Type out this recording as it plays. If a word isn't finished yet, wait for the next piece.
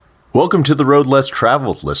Welcome to the Road Less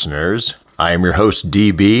Traveled, listeners. I am your host,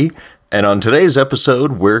 DB, and on today's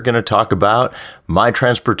episode, we're going to talk about my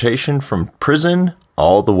transportation from prison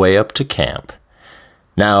all the way up to camp.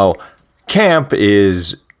 Now, camp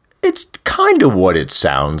it's kind of what it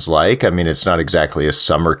sounds like. I mean, it's not exactly a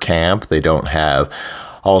summer camp. They don't have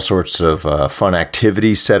all sorts of fun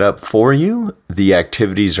activities set up for you. The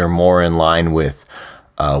activities are more in line with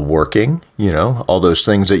working, all those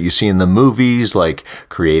things that you see in the movies, like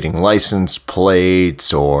creating license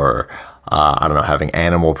plates or, having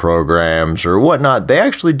animal programs or whatnot. They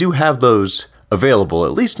actually do have those available,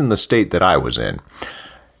 at least in the state that I was in.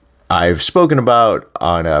 I've spoken about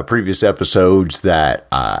on previous episodes that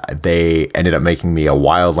they ended up making me a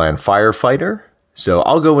wildland firefighter. So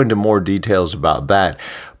I'll go into more details about that.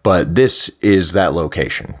 But this is that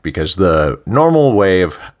location because the normal way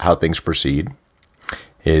of how things proceed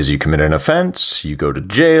is you commit an offense, you go to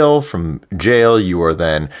jail. From jail, you are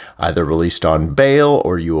then either released on bail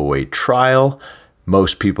or you await trial.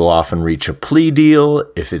 Most people often reach a plea deal.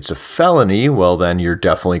 If it's a felony, well, then you're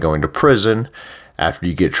definitely going to prison. After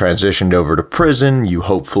you get transitioned over to prison, you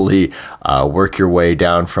hopefully work your way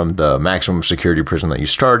down from the maximum security prison that you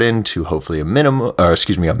start in to hopefully a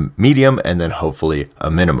medium, and then hopefully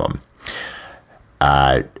a minimum.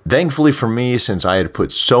 Thankfully for me, since I had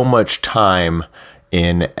put so much time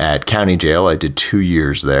in at county jail, I did 2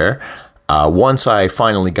 years there. Once I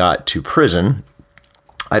finally got to prison,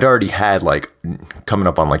 I'd already had coming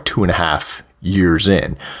up on 2.5 years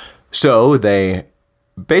in. So they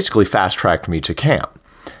basically fast-tracked me to camp.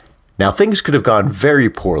 Now, things could have gone very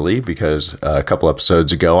poorly because a couple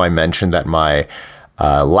episodes ago, I mentioned that my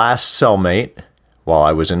last cellmate while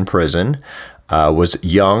I was in prison was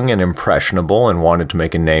young and impressionable and wanted to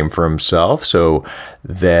make a name for himself. So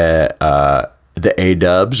the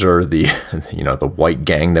A-dubs, or the white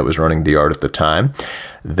gang that was running the yard at the time,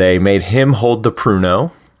 they made him hold the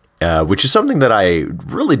Pruno, which is something that I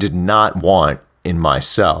really did not want in my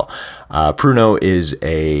cell. Pruno is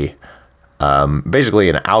basically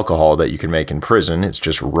an alcohol that you can make in prison. It's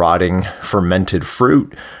just rotting fermented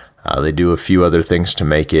fruit. They do a few other things to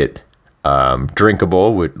make it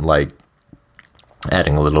drinkable, with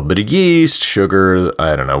adding a little bit of yeast, sugar,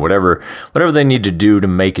 I don't know, whatever they need to do to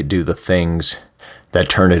make it do the things that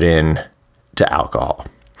turn it in to alcohol.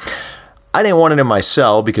 I didn't want it in my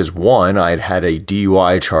cell because, one, I'd had a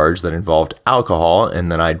DUI charge that involved alcohol, and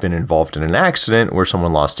then I'd been involved in an accident where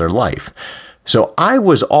someone lost their life. So I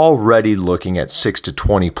was already looking at 6 to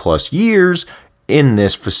 20 plus years in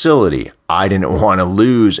this facility. I didn't want to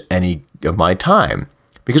lose any of my time.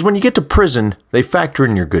 Because when you get to prison, they factor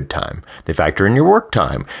in your good time. They factor in your work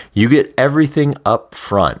time. You get everything up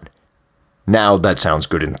front. Now, that sounds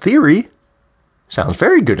good in theory. Sounds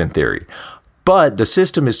very good in theory. But the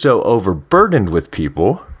system is so overburdened with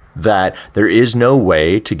people that there is no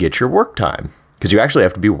way to get your work time. Because you actually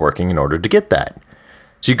have to be working in order to get that.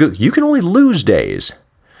 So you can only lose days.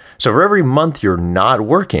 So for every month you're not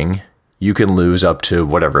working, you can lose up to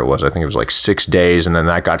whatever it was. I think it was 6 days, and then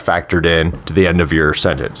that got factored in to the end of your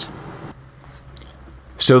sentence.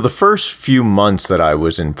 So the first few months that I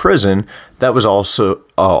was in prison, that was also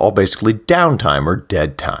all basically downtime or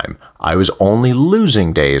dead time. I was only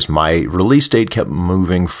losing days. My release date kept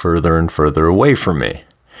moving further and further away from me.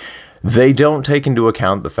 They don't take into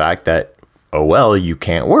account the fact that, you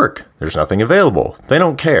can't work. There's nothing available. They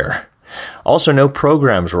don't care. Also, no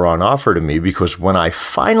programs were on offer to me because when I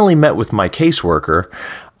finally met with my caseworker,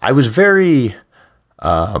 I was very,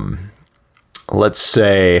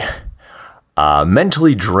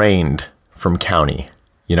 mentally drained from county.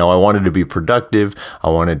 I wanted to be productive. I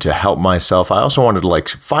wanted to help myself. I also wanted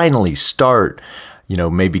to finally start,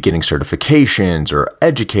 maybe getting certifications or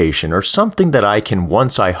education or something that I can,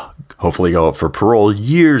 once I hopefully go up for parole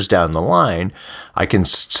years down the line, I can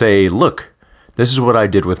say, look, this is what I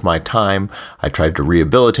did with my time. I tried to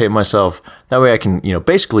rehabilitate myself. That way I can,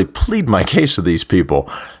 basically plead my case to these people.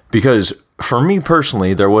 Because for me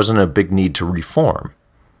personally, there wasn't a big need to reform.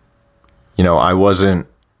 I wasn't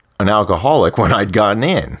an alcoholic when I'd gotten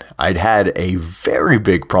in. I'd had a very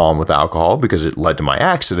big problem with alcohol because it led to my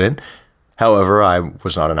accident. However, I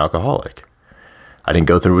was not an alcoholic. I didn't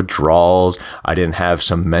go through withdrawals. I didn't have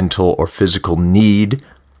some mental or physical need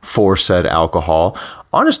for said alcohol.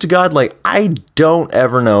 Honest to God, I don't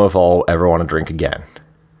ever know if I'll ever want to drink again.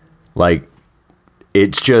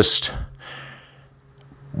 It's just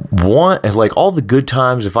all the good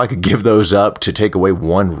times, if I could give those up to take away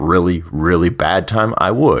one really, really bad time,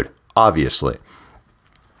 I would, obviously.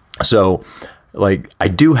 So, I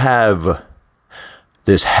do have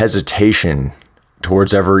this hesitation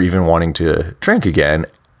towards ever even wanting to drink again.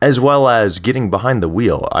 as well as getting behind the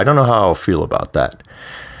wheel. I don't know how I'll feel about that.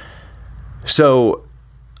 So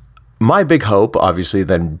my big hope, obviously,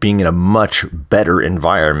 then being in a much better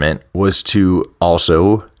environment, was to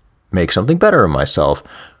also make something better of myself,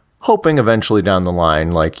 hoping eventually down the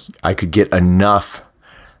line, like, I could get enough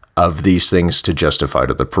of these things to justify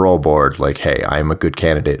to the parole board, like, hey, I'm a good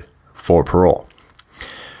candidate for parole.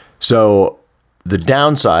 So the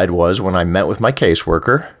downside was, when I met with my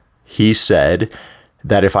caseworker, he said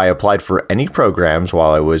that if I applied for any programs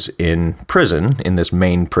while I was in prison, in this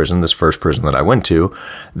main prison, this first prison that I went to,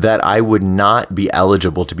 that I would not be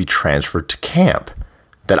eligible to be transferred to camp,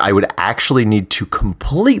 that I would actually need to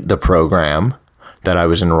complete the program that I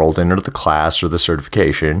was enrolled in, or the class or the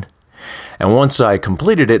certification. And once I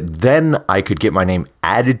completed it, then I could get my name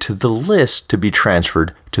added to the list to be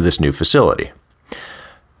transferred to this new facility.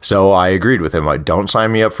 So I agreed with him. Don't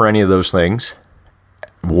sign me up for any of those things.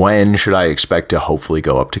 When should I expect to hopefully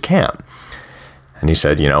go up to camp? And he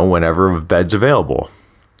said, whenever a bed's available.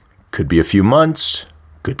 Could be a few months,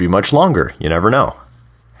 could be much longer. You never know.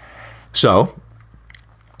 So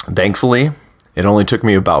thankfully, it only took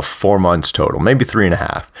me about 4 months total, maybe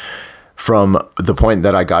 3.5, from the point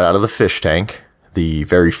that I got out of the fish tank, the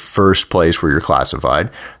very first place where you're classified.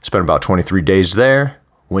 Spent about 23 days there,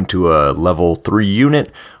 went to a level 3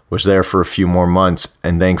 unit, was there for a few more months,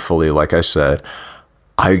 and thankfully, like I said,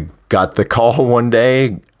 I got the call one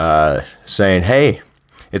day saying, hey,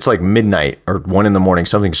 it's like midnight or 1 a.m,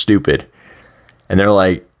 something stupid. And they're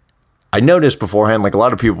like, I noticed beforehand, like, a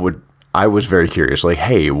lot of people I was very curious, like,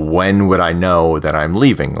 hey, when would I know that I'm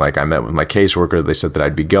leaving? Like, I met with my caseworker, they said that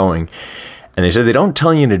I'd be going. And they said they don't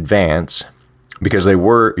tell you in advance because they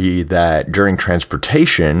worry that during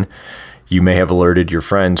transportation, you may have alerted your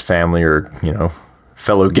friends, family, or,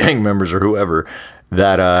 fellow gang members or whoever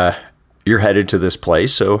that you're headed to this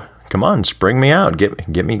place. So come on, spring me out,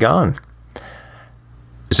 get me gone.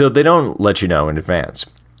 So they don't let you know in advance.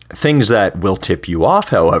 Things that will tip you off,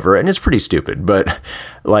 however, and it's pretty stupid, but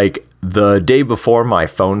like the day before my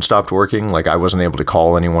phone stopped working, like I wasn't able to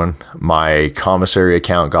call anyone. My commissary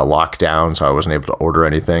account got locked down, so I wasn't able to order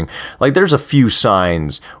anything. Like, there's a few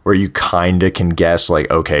signs where you kind of can guess, like,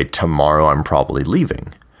 okay, tomorrow I'm probably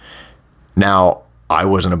leaving. Now, I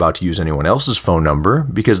wasn't about to use anyone else's phone number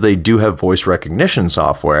because they do have voice recognition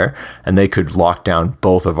software, and they could lock down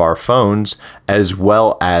both of our phones as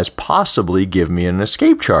well as possibly give me an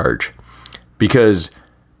escape charge, because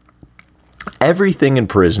everything in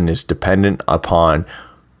prison is dependent upon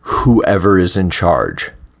whoever is in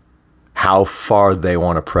charge, how far they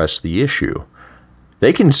want to press the issue.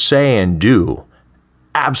 They can say and do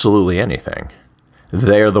absolutely anything.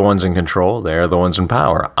 They are the ones in control. They are the ones in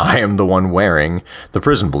power. I am the one wearing the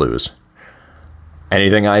prison blues.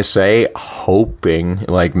 Anything I say, hoping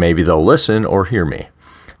like maybe they'll listen or hear me.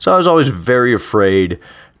 So I was always very afraid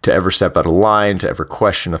to ever step out of line, to ever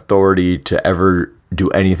question authority, to ever do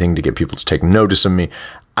anything to get people to take notice of me.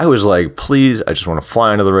 I was like, please, I just want to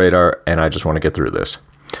fly under the radar and I just want to get through this.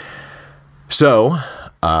 So,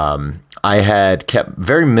 I had kept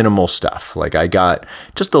very minimal stuff. Like, I got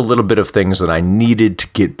just a little bit of things that I needed to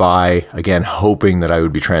get by, again, hoping that I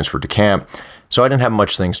would be transferred to camp. So I didn't have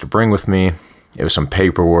much things to bring with me. It was some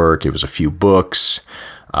paperwork. It was a few books.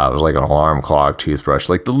 It was like an alarm clock, toothbrush,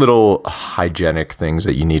 like the little hygienic things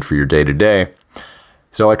that you need for your day to day.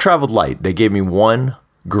 So I traveled light. They gave me one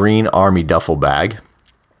green army duffel bag.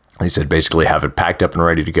 They said, basically have it packed up and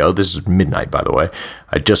ready to go. This is midnight, by the way.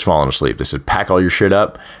 I'd just fallen asleep. They said, pack all your shit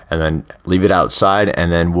up and then leave it outside,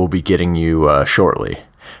 and then we'll be getting you shortly.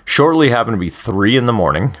 Shortly happened to be 3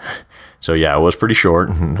 a.m. So yeah, it was pretty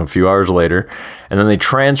short, a few hours later. And then they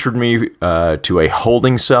transferred me to a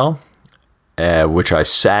holding cell, which I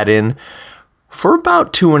sat in for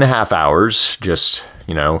about 2.5 hours, just,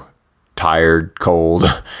 tired, cold.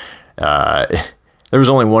 There was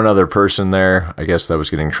only one other person there, I guess, that was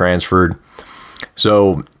getting transferred.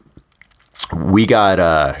 So we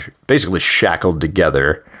got basically shackled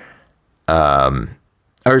together.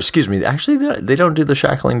 Actually, they don't do the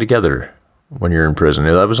shackling together when you're in prison.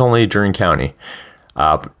 That was only during county.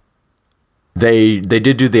 They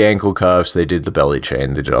did do the ankle cuffs, they did the belly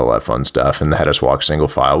chain, they did all that fun stuff, and they had us walk single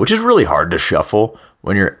file, which is really hard to shuffle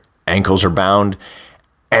when your ankles are bound.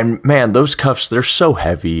 And man, those cuffs, they're so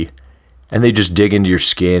heavy. And they just dig into your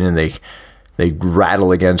skin and they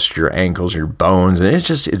rattle against your ankles, your bones. And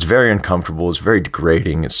it's very uncomfortable. It's very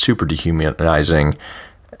degrading. It's super dehumanizing.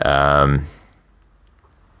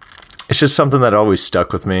 It's just something that always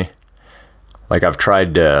stuck with me. Like, I've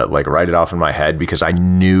tried to write it off in my head because I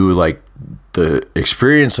knew the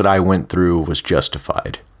experience that I went through was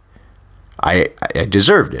justified. I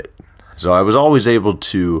deserved it. So I was always able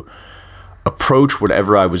to approach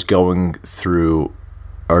whatever I was going through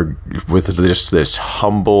or with just this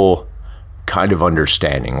humble kind of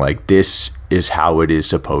understanding. Like, this is how it is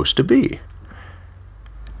supposed to be.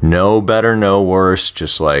 No better, no worse.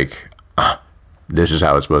 Just like, this is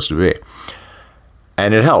how it's supposed to be.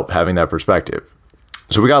 And it helped having that perspective.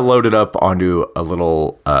 So we got loaded up onto a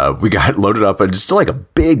little, it's still like a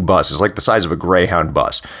big bus. It's like the size of a Greyhound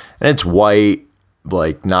bus. And it's white,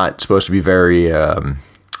 like not supposed to be very,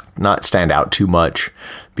 not stand out too much,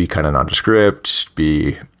 be kind of nondescript,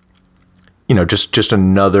 be, just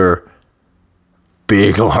another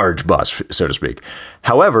big, large bus, so to speak.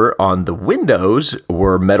 However, on the windows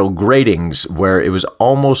were metal gratings where it was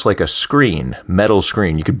almost like a screen, metal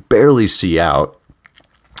screen. You could barely see out.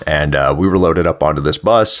 And we were loaded up onto this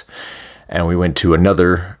bus, and we went to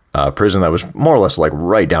another prison that was more or less like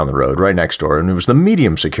right down the road, right next door. And it was the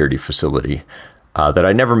medium security facility that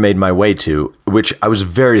I never made my way to, which I was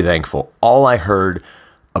very thankful. All I heard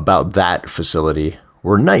about that facility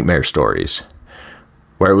were nightmare stories,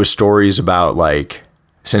 where it was stories about, like,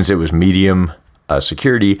 since it was medium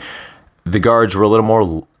security, the guards were a little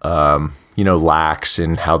more, lax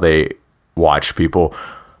in how they watched people.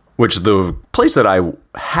 Which the place that I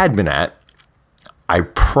had been at, I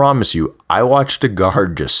promise you, I watched a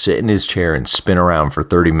guard just sit in his chair and spin around for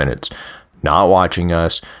 30 minutes, not watching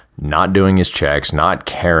us, not doing his checks, not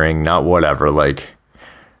caring, not whatever. Like,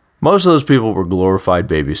 most of those people were glorified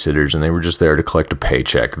babysitters, and they were just there to collect a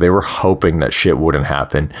paycheck. They were hoping that shit wouldn't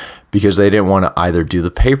happen because they didn't want to either do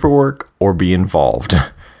the paperwork or be involved.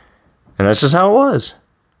 And that's just how it was.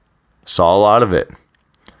 Saw a lot of it.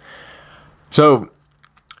 So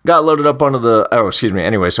got loaded up onto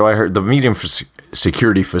anyway, so I heard the medium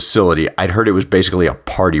security facility, I'd heard it was basically a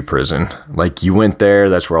party prison. Like, you went there,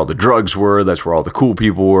 that's where all the drugs were, that's where all the cool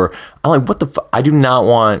people were. I'm like, what the fuck? I do not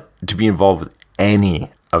want to be involved with any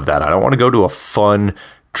of that. I don't want to go to a fun,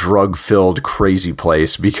 drug-filled, crazy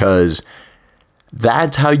place, because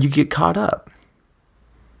that's how you get caught up.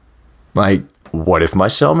 Like, what if my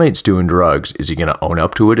cellmate's doing drugs? Is he going to own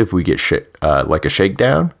up to it if we get like a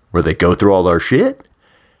shakedown where they go through all our shit?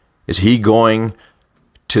 Is he going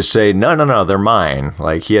to say, no, they're mine,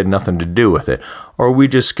 like he had nothing to do with it? Or are we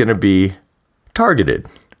just going to be targeted?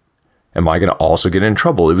 Am I going to also get in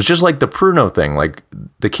trouble? It was just like the Pruno thing. Like,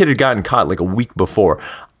 the kid had gotten caught like a week before.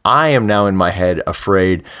 I am now in my head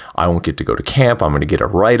afraid I won't get to go to camp. I'm going to get a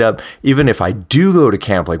write-up. Even if I do go to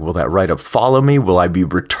camp, like, will that write-up follow me? Will I be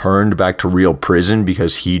returned back to real prison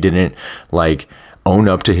because he didn't, like, own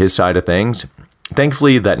up to his side of things?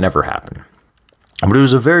 Thankfully, that never happened. But it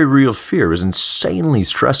was a very real fear. It was insanely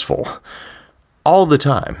stressful all the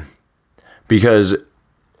time because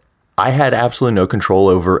I had absolutely no control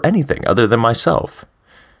over anything other than myself.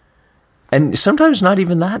 And sometimes not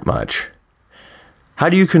even that much. How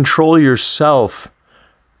do you control yourself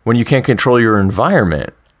when you can't control your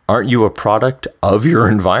environment? Aren't you a product of your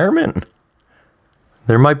environment?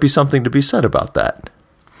 There might be something to be said about that.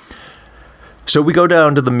 So we go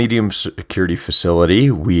down to the medium security facility.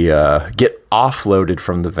 We get offloaded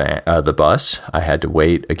from the bus. I had to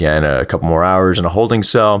wait again a couple more hours in a holding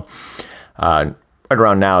cell. Right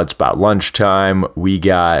around now, it's about lunchtime. We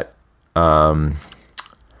got some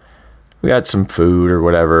food or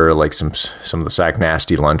whatever, like some of the Sack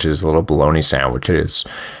Nasty lunches, little bologna sandwiches,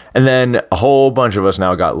 and then a whole bunch of us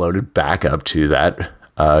now got loaded back up to that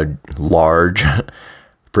large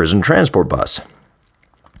prison transport bus.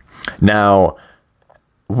 Now,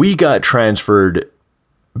 we got transferred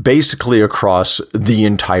basically across the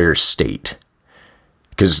entire state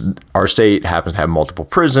because our state happens to have multiple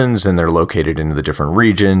prisons and they're located in the different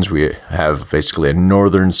regions. We have basically a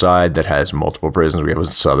northern side that has multiple prisons. We have a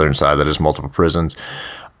southern side that has multiple prisons.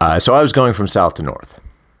 So I was going from south to north.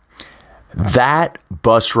 That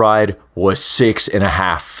bus ride was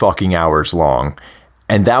 6.5 fucking hours long.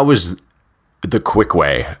 And that was the quick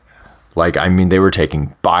way. Like, I mean, they were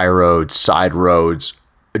taking by roads, side roads,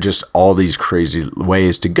 just all these crazy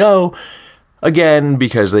ways to go. Again,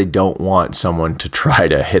 because they don't want someone to try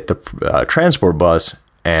to hit the transport bus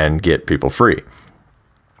and get people free.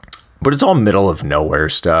 But it's all middle of nowhere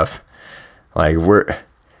stuff. Like,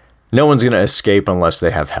 no one's going to escape unless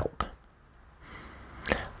they have help.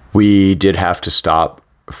 We did have to stop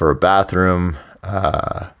for a bathroom,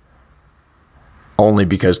 only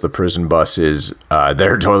because the prison buses,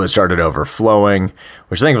 their toilet started overflowing,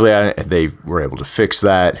 which thankfully they were able to fix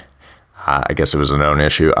that. I guess it was a known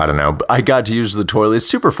issue. I don't know. But I got to use the toilet. It's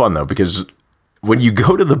super fun, though, because when you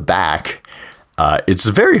go to the back, it's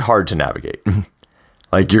very hard to navigate.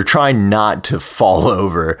 Like, you're trying not to fall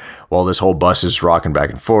over while this whole bus is rocking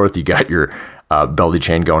back and forth. You got your belly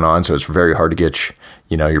chain going on, so it's very hard to get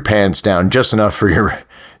your pants down just enough for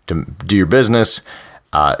to do your business.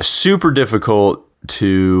 Super difficult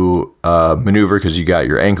to maneuver because you got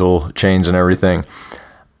your ankle chains and everything.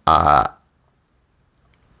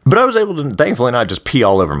 But I was able to, thankfully, not just pee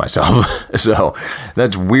all over myself. So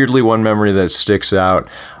that's weirdly one memory that sticks out.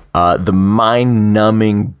 The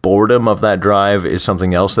mind-numbing boredom of that drive is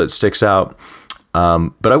something else that sticks out.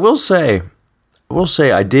 But I will say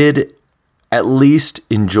I did at least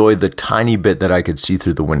enjoy the tiny bit that I could see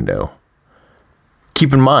through the window.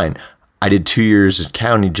 Keep in mind, I did 2 years in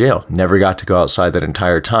county jail. Never got to go outside that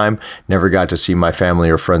entire time. Never got to see my family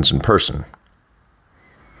or friends in person.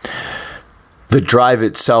 The drive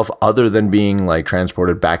itself, other than being like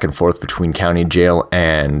transported back and forth between county jail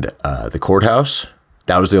and the courthouse,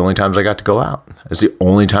 that was the only times I got to go out. It's the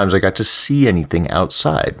only times I got to see anything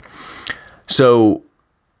outside. So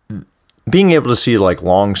being able to see like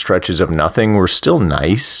long stretches of nothing were still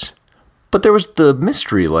nice, but there was the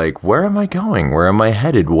mystery, like, where am I going? Where am I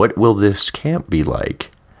headed? What will this camp be like?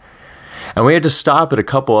 And we had to stop at a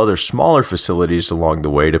couple other smaller facilities along the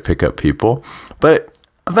way to pick up people. But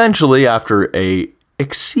eventually, after a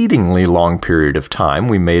exceedingly long period of time,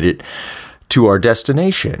 we made it to our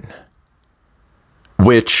destination,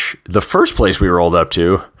 which the first place we rolled up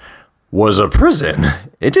to was a prison.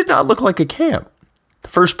 It did not look like a camp. The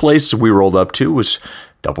first place we rolled up to was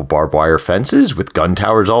double barbed wire fences with gun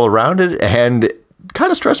towers all around it, and it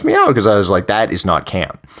kind of stressed me out because I was like, that is not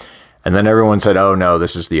camp. And then everyone said, oh no,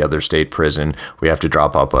 this is the other state prison. We have to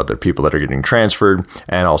drop off other people that are getting transferred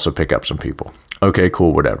and also pick up some people. Okay,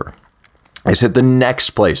 cool, whatever. I said the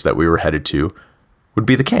next place that we were headed to would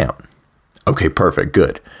be the camp. Okay, perfect,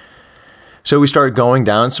 good. So we started going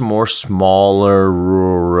down some more smaller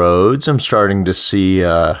rural roads. I'm starting to see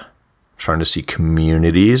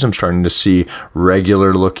communities. I'm starting to see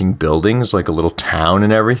regular looking buildings, like a little town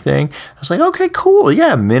and everything. I was like, okay, cool.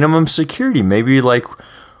 Yeah, minimum security. Maybe like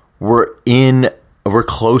we're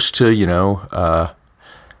close to,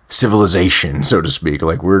 civilization, so to speak.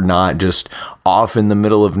 Like we're not just off in the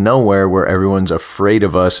middle of nowhere where everyone's afraid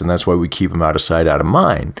of us and that's why we keep them out of sight, out of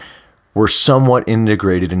mind. We're somewhat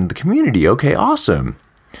integrated into the community. Okay, awesome.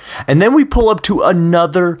 And then we pull up to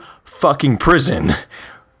another fucking prison.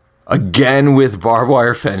 Again with barbed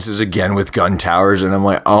wire fences, again with gun towers. And I'm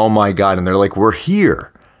like, oh my God. And they're like, we're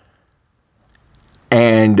here.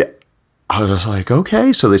 And I was just like,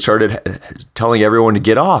 okay. So they started telling everyone to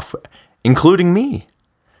get off, including me.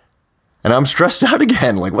 And I'm stressed out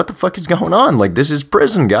again. Like, what the fuck is going on? Like, this is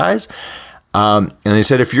prison, guys. And they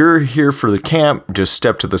said, if you're here for the camp, just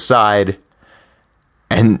step to the side.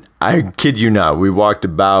 And I kid you not, we walked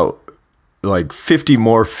about like 50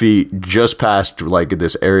 more feet just past like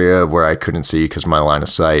this area where I couldn't see because of my line of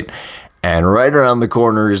sight. And right around the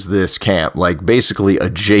corner is this camp, like basically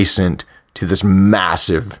adjacent to this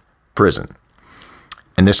massive prison.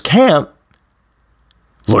 And this camp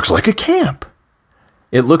looks like a camp.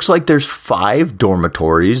 It looks like there's 5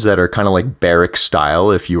 dormitories that are kind of like barrack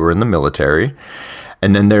style if you were in the military.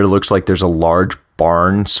 And then there looks like there's a large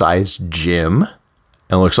barn-sized gym.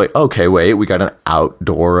 And it looks like, okay, wait, we got an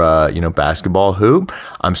outdoor, basketball hoop.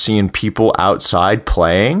 I'm seeing people outside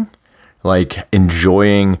playing, like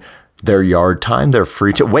enjoying their yard time, their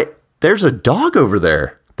free time. Wait, there's a dog over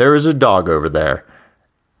there. There is a dog over there.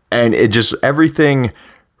 And it just, everything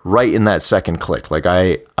right in that second click. Like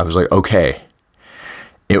I was like, okay.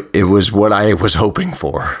 It was what I was hoping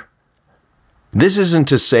for. This isn't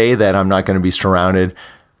to say that I'm not going to be surrounded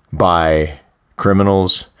by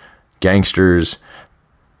criminals, gangsters,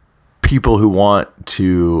 people who want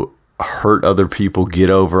to hurt other people, get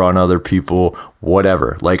over on other people,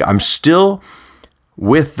 whatever. Like I'm still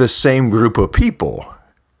with the same group of people,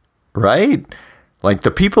 right? Like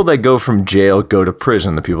the people that go from jail go to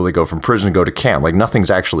prison. The people that go from prison go to camp. Like nothing's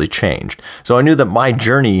actually changed. So I knew that my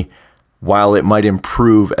journey, while it might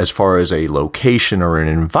improve as far as a location or an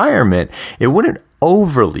environment, it wouldn't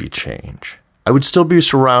overly change. I would still be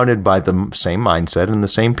surrounded by the same mindset and the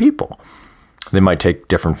same people. They might take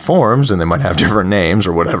different forms and they might have different names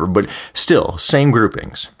or whatever, but still same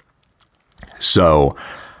groupings. So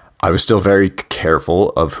I was still very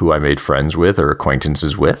careful of who I made friends with or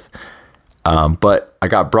acquaintances with. But I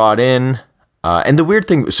got brought in. And the weird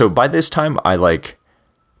thing, so by this time I like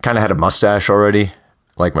kind of had a mustache already.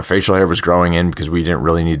 Like my facial hair was growing in because we didn't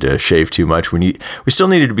really need to shave too much. We still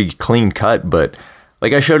needed to be clean cut, but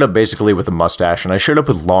like I showed up basically with a mustache and I showed up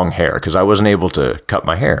with long hair because I wasn't able to cut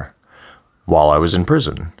my hair while I was in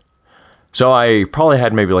prison. So I probably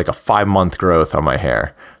had maybe like a 5-month growth on my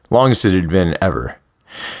hair, longest it had been ever.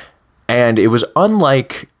 And it was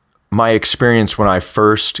unlike my experience when I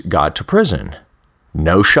first got to prison.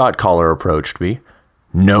 No shot caller approached me.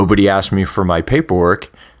 Nobody asked me for my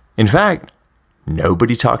paperwork. In fact,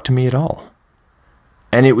 nobody talked to me at all.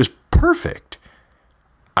 And it was perfect.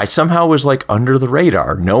 I somehow was like under the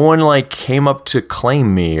radar. No one like came up to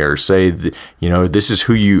claim me or say, this is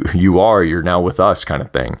who you are. You're now with us kind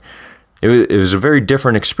of thing. It was a very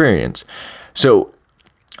different experience. So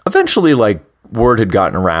eventually, like, word had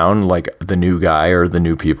gotten around, like the new guy or the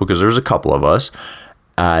new people, because there's a couple of us.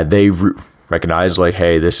 They recognized, like,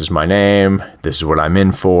 hey, this is my name. This is what I'm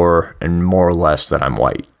in for. And more or less that I'm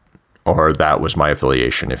white, or that was my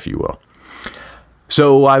affiliation, if you will.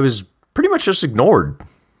 So I was pretty much just ignored.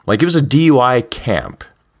 Like, it was a DUI camp,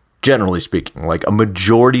 generally speaking. Like, a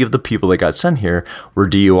majority of the people that got sent here were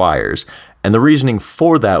DUIers. And the reasoning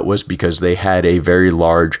for that was because they had a very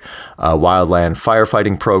large wildland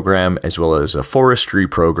firefighting program, as well as a forestry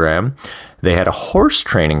program. They had a horse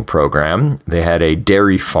training program. They had a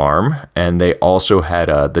dairy farm, and they also had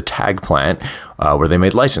the tag plant where they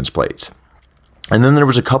made license plates. And then there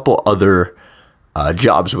was a couple other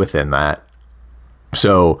jobs within that.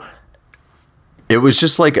 So it was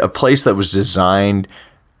just like a place that was designed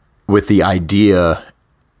with the idea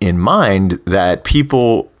in mind that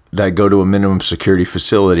people that go to a minimum security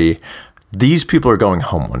facility, these people are going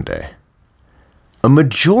home one day. A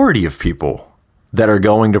majority of people that are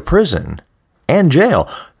going to prison and jail,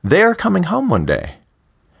 they are coming home one day.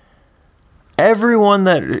 Everyone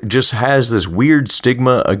that just has this weird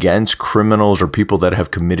stigma against criminals or people that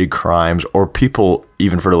have committed crimes, or people,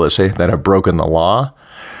 even for let's say, that have broken the law,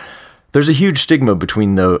 there's a huge stigma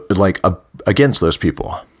between against those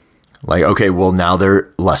people. Like, okay, well, now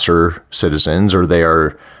they're lesser citizens, or they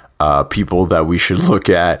are people that we should look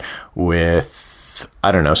at with,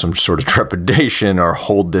 I don't know, some sort of trepidation or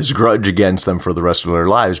hold this grudge against them for the rest of their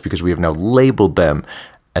lives because we have now labeled them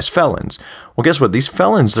as felons. Well, guess what? These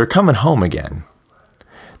felons, they're coming home again.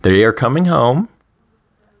 They are coming home,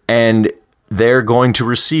 and they're going to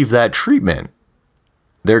receive that treatment.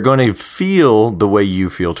 They're going to feel the way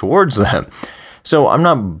you feel towards them. So I'm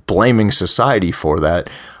not blaming society for that,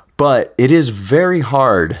 but it is very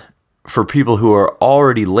hard for people who are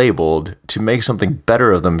already labeled to make something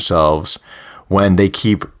better of themselves when they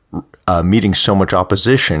keep meeting so much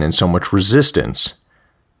opposition and so much resistance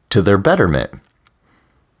to their betterment.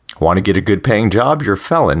 Want to get a good paying job? You're a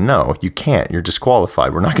felon. No, you can't. You're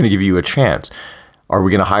disqualified. We're not going to give you a chance. Are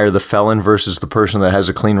we going to hire the felon versus the person that has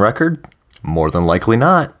a clean record? More than likely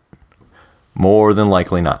not. More than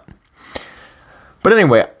likely not. But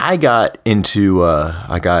anyway, I got into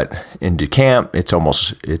camp.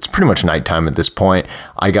 It's pretty much nighttime at this point.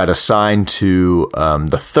 I got assigned to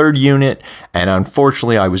the 3rd unit, and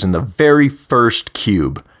unfortunately, I was in the very first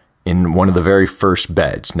cube in one of the very first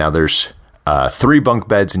beds. Now, there's 3 bunk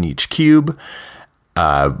beds in each cube.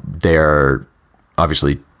 There are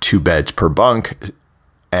obviously 2 beds per bunk,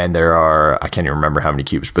 and there are, I can't even remember how many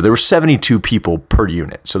cubes, but there were 72 people per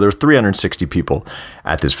unit. So there were 360 people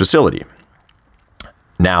at this facility.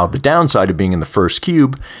 Now, the downside of being in the first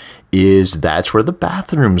cube is that's where the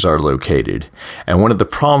bathrooms are located. And one of the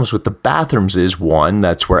problems with the bathrooms is, one,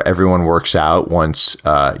 that's where everyone works out once,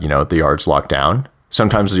 the yard's locked down.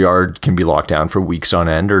 Sometimes the yard can be locked down for weeks on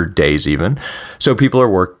end or days even. So people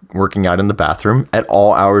are working out in the bathroom at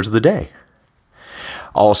all hours of the day.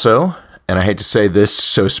 Also, and I hate to say this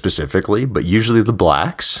so specifically, but usually the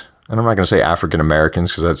blacks, and I'm not going to say African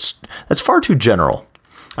Americans because that's far too general.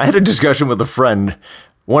 I had a discussion with a friend,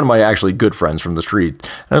 one of my actually good friends from the street.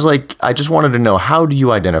 And I was like, I just wanted to know, how do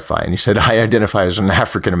you identify? And he said, I identify as an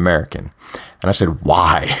African American. And I said,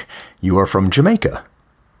 why? You are from Jamaica.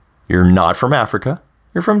 You're not from Africa.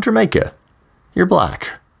 You're from Jamaica. You're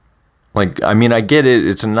black. Like, I mean, I get it.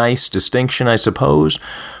 It's a nice distinction, I suppose,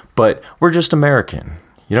 but we're just American.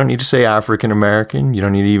 You don't need to say African American. You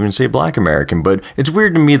don't need to even say Black American. But it's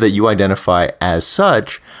weird to me that you identify as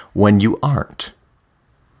such when you aren't.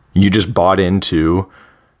 You just bought into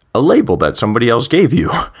a label that somebody else gave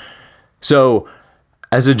you. So,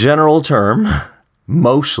 as a general term,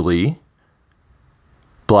 mostly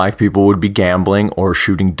black people would be gambling or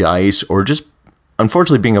shooting dice or just,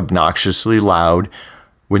 unfortunately, being obnoxiously loud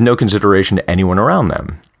with no consideration to anyone around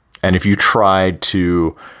them. And if you tried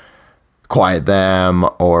to quiet them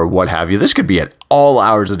or what have you, this could be at all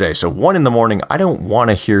hours of the day. So 1 a.m, I don't want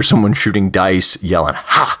to hear someone shooting dice, yelling,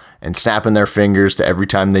 ha, and snapping their fingers to every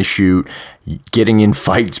time they shoot, getting in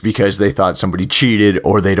fights because they thought somebody cheated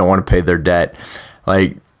or they don't want to pay their debt.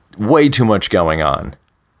 Like, way too much going on.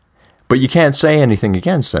 But you can't say anything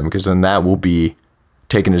against them because then that will be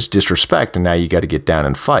taken as disrespect, and now you got to get down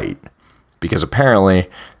and fight. Because apparently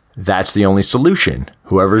that's the only solution.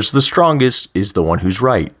 Whoever's the strongest is the one who's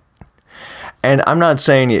right. And I'm not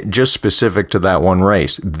saying it just specific to that one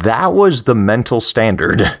race. That was the mental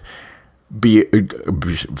standard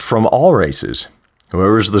from all races.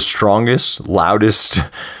 Whoever's the strongest, loudest,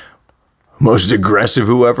 most aggressive,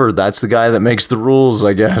 whoever, that's the guy that makes the rules,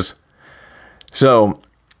 I guess. So,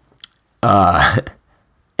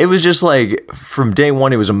 it was just like, from day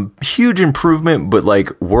one, it was a huge improvement, but like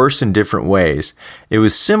worse in different ways. It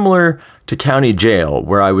was similar to county jail,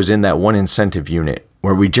 where I was in that one incentive unit,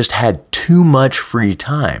 where we just had too much free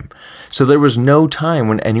time. So there was no time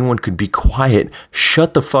when anyone could be quiet,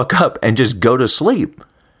 shut the fuck up, and just go to sleep.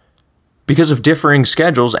 Because of differing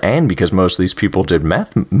schedules, and because most of these people did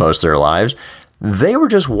meth most of their lives, they were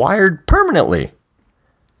just wired permanently.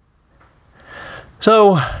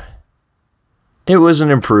 So it was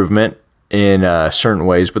an improvement in certain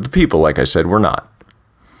ways, but the people, like I said, were not.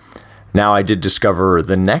 Now, I did discover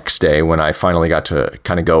the next day, when I finally got to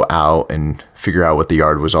kind of go out and figure out what the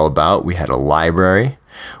yard was all about, we had a library.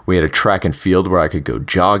 We had a track and field where I could go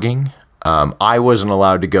jogging. I wasn't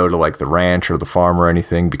allowed to go to like the ranch or the farm or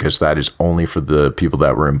anything, because that is only for the people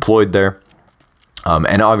that were employed there.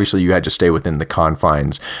 And obviously you had to stay within the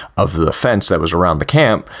confines of the fence that was around the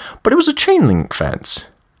camp, but it was a chain link fence.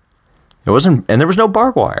 It wasn't, and there was no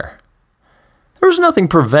barbed wire. There was nothing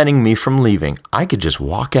preventing me from leaving. I could just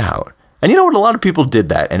walk out. And you know what? A lot of people did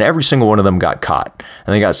that, and every single one of them got caught.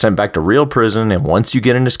 And they got sent back to real prison, and once you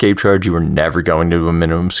get an escape charge, you were never going to a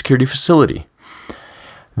minimum security facility.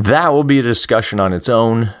 That will be a discussion on its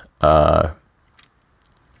own. Don't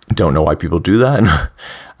know why people do that.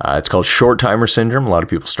 It's called short timer syndrome. A lot of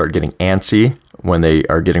people start getting antsy when they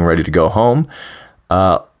are getting ready to go home.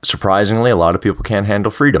 Surprisingly, a lot of people can't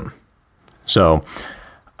handle freedom. So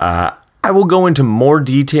I will go into more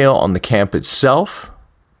detail on the camp itself,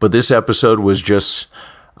 but this episode was just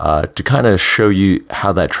to kind of show you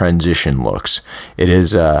how that transition looks.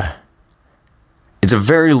 It's a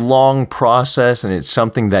very long process, and it's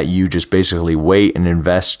something that you just basically wait and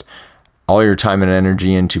invest all your time and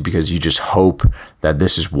energy into, because you just hope that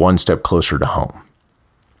this is one step closer to home.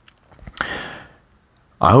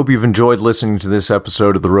 I hope you've enjoyed listening to this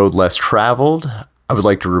episode of The Road Less Traveled. I would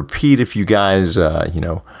like to repeat, if you guys,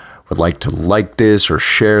 would like to like this or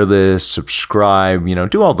share this, subscribe,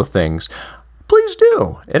 do all the things, please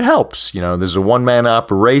do. It helps. There's a one-man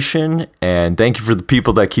operation, and thank you for the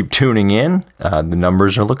people that keep tuning in. The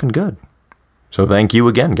numbers are looking good. So thank you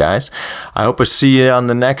again, guys. I hope I see you on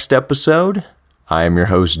the next episode. I am your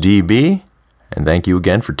host, DB, and thank you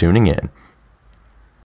again for tuning in.